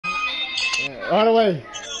All the way.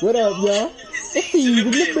 What up, y'all? It's Steve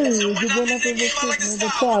in the booth. You're going up in the kitchen in the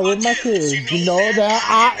car with my kids. You know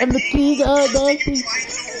that I am the king of the sea.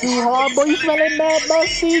 Too hard, boy. You smelling that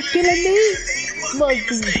musty, killing me?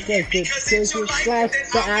 Must be infected. Slash,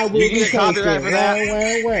 but I will You be get copyright tasted. for that?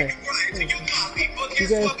 Where? You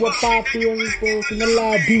guys what poppy and you from the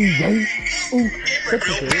lobby, eh? Ooh, what's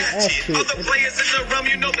this? Oh shit. Other players in the realm,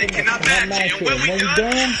 you know they cannot match you. And when we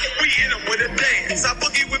done, we hit them with a dance. I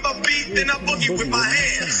boogie with my feet, then I boogie with my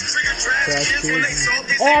hands. Trigger trash kids when they saw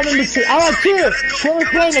this. Oh, I'm in the shit. I like chill. Someone's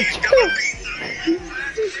playing the chill.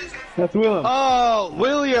 That's Willem. Oh,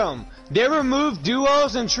 William! They removed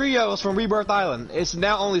duos and trios from Rebirth Island. It's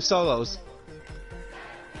now only solos.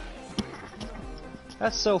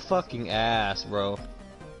 That's so fucking ass, bro.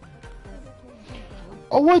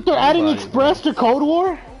 Oh wait, they're adding Express to Cold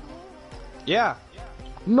War? Yeah.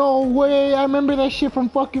 No way, I remember that shit from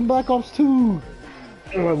fucking Black Ops 2.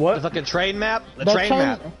 Wait, what? The fucking train map? The That train train-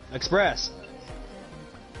 map. Express.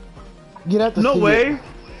 Get out the No way.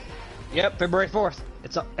 Yep, February 4th.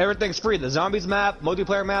 Everything's free. The zombies map,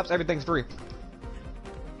 multiplayer maps, everything's free.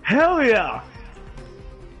 Hell yeah.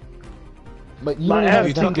 But you My don't ass have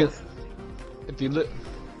You to took take it. If you look.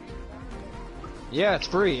 Yeah, it's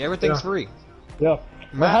free. Everything's Yeah. free. Yeah.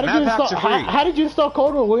 How did you Map packs install? are free. How did you install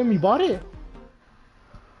Cold War, William? You bought it?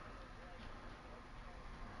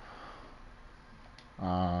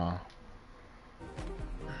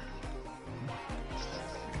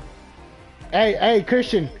 Hey,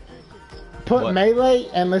 Christian. Put What? melee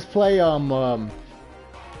and let's play Oh,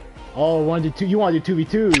 one to two. You want to do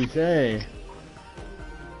 2v2s? Hey.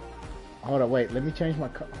 Hold on, wait. Let me change my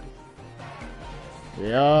car.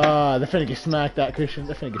 Yeah, they're finna get smacked. That Christian,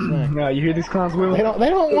 they're finna get smacked. Nah, you hear these clowns, Willem? They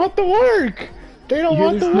don't want the work. They don't You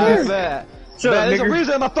want hear the this Look work. at that. Shut up, There's a nigga.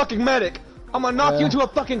 reason I'm a fucking medic. I'm gonna knock you into a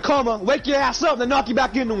fucking coma, wake your ass up, then knock you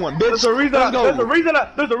back into one, bitch. There's a reason. Let's go. There's a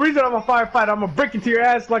reason I'm a firefighter. I'm gonna break into your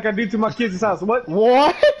ass like I do to my kids' house. What?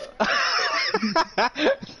 What?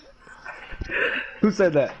 Who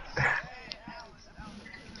said that?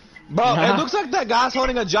 Bro, it looks like that guy's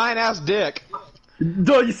holding a giant ass dick.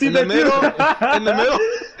 Dude, you see In the that middle? too? In the middle?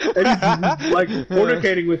 And he's like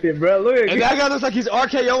fornicating with him, bro. Look at And that guy looks like he's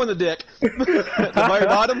RKOing the dick. The very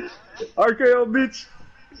bottom? RKO, bitch.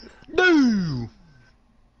 No!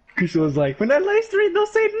 Christian was like, when I lay straight, don't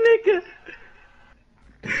say nigga.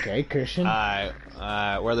 Okay, Christian. Alright,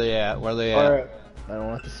 where they at? Where they at? Alright. I don't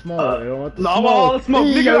want the smoke. I don't want the No, I smoke. want all the smoke,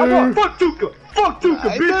 nigga. I want fuck Tuka. Fuck Tuka,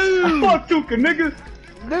 I bitch. know. Fuck Tuka, nigga.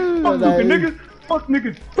 Fuck Tuka, nigga. Fuck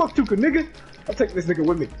nigga. Fuck Tuka, nigga. I'm taking this nigga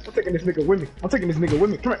with me. I'm taking this nigga with me. I'm taking this nigga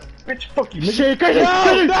with me. Come here, bitch. Fuck you, nigga. Shit, Christian.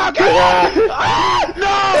 No! No! No!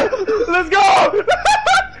 Let's go!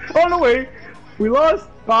 On the way. We lost.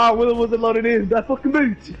 Ah, Willow wasn't loaded in. That fucking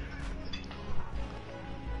bitch.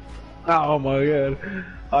 Oh my god.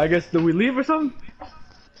 I guess, do we leave or something?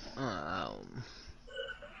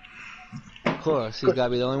 Of course, he's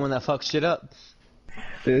gotta be the only one that fucks shit up.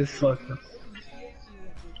 This fucking.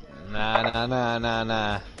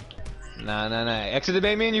 Nah. Exit the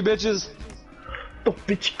main menu, bitches. Oh,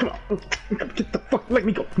 bitch, come on. Get the fuck, let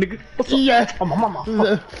me go, nigga. What's up? Yeah. Oh, my mama.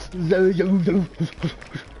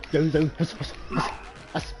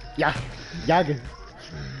 Yeah, good.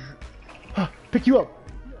 Pick you up.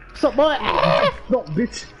 What's up, boy? No,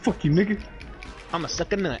 bitch. Fuck you, nigga. I'm a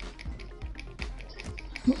suck a nut.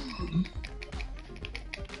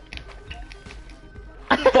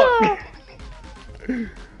 Fuck. Can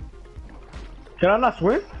I not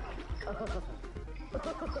swim?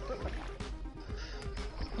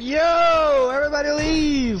 Yo, everybody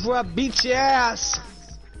leave! Or I beat your ass.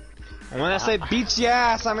 And when I say beat your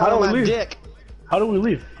ass, I mean How do on we my leave? dick. How do we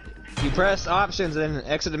leave? You press options and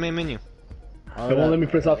exit the main menu. They won't let me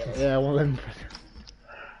press options. Yeah, it won't let me press.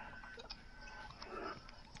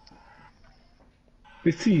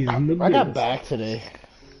 It's easy. I got back today.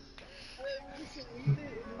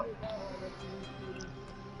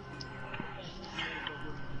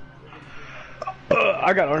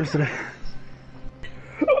 I got orange today.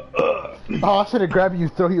 Oh, I should have grabbed you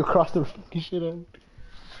and throw you across the fucking shit out.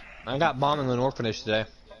 I got bombed in an orphanage today.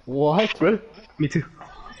 What? Really? Me too.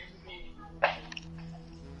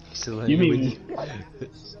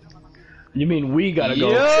 You mean we gotta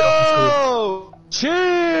go? Yo!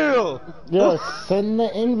 Chill! Yo, send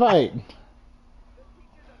the invite.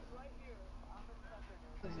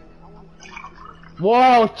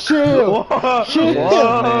 Whoa, chill! Whoa, Chill!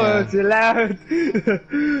 whoa, chill out.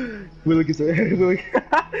 We'll get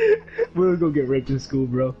we'll go get raped in school,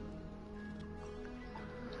 bro.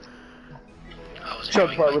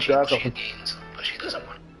 Chuck part ripped her ass open. But she doesn't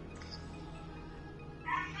want.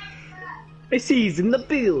 I season the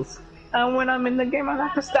bills. And when I'm in the game, I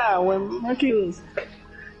like to style with my kills.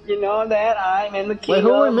 You know that I'm in the king. Wait,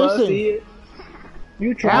 who are we missing? You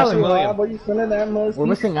Alan, trying William. but you feeling that must We're be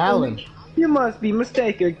missing Alan. You must be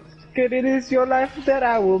mistaken. Cause it is your life that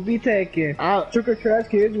I will be taking. Trick or trash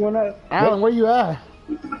kids wanna. Alan, where you at?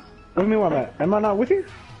 What do you mean where I'm at? Am I not with you?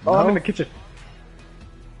 Oh, No. I'm in the kitchen.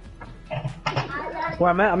 Where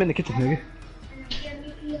I'm at? I'm in the kitchen, nigga.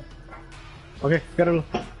 Okay, got a little.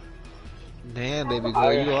 Damn, baby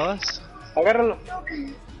girl, you lost? Agárralo.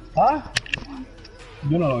 ¿Ah?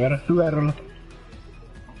 Yo no lo agarro, tú agárralo.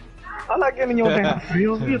 I'm not getting your damn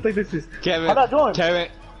feel. You think this is... Kevin, How about doing?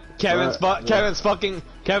 Kevin's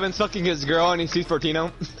fucking his girl and he sees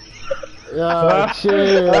Fortino. Yo,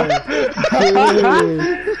 chill.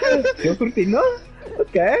 Yo, Fortino?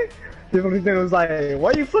 Okay. Yo, Fortino was like,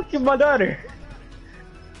 why you fucking my daughter?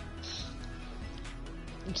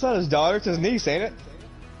 It's not his daughter, it's his niece, ain't it?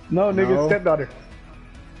 No, nigga, No. stepdaughter.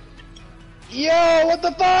 Yo, what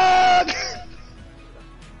the fuck?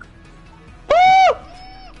 Woo!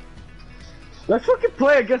 Let's fucking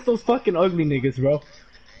play against those fucking ugly niggas, bro.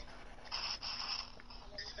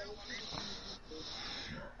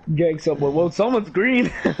 Gang someone. Well, someone's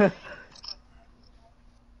green.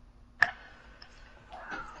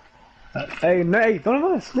 Hey, Nate, don't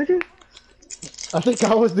of us, nigga. I think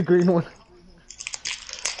I was the green one.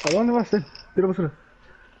 ¿A dónde vas? Tira basura.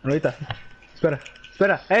 Ahorita. Espera,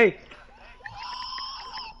 espera. Hey.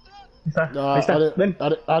 Ahí está. Ahí está. Ven.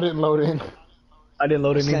 I didn't load in. I didn't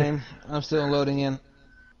load it either. Same. I'm still loading in.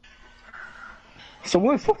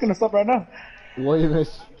 Someone's fucking us up right now.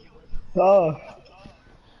 Williams. Oh.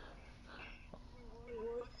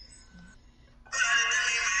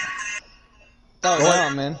 Oh,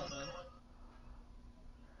 no, man.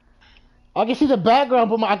 I can see the background,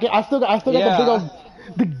 but I still got the big old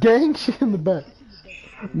the gang shit in the back.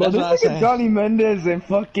 But this what I'm nigga saying. Johnny Mendez and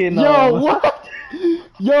fucking. Yo, what?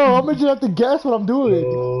 Yo, I'm gonna just have to guess what I'm doing.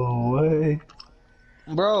 Oh,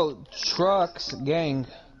 what? Bro, trucks, gang.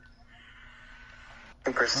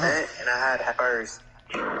 Percent, and I had first.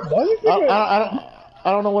 Why you I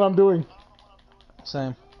don't know what I'm doing.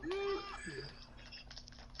 Same.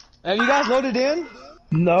 Have you guys loaded in?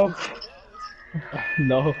 No.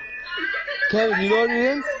 No. Kevin, you loaded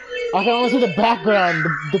in? I can only see the background.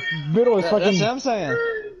 The middle is That's fucking. what I'm saying.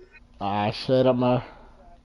 Ah, shit. I'm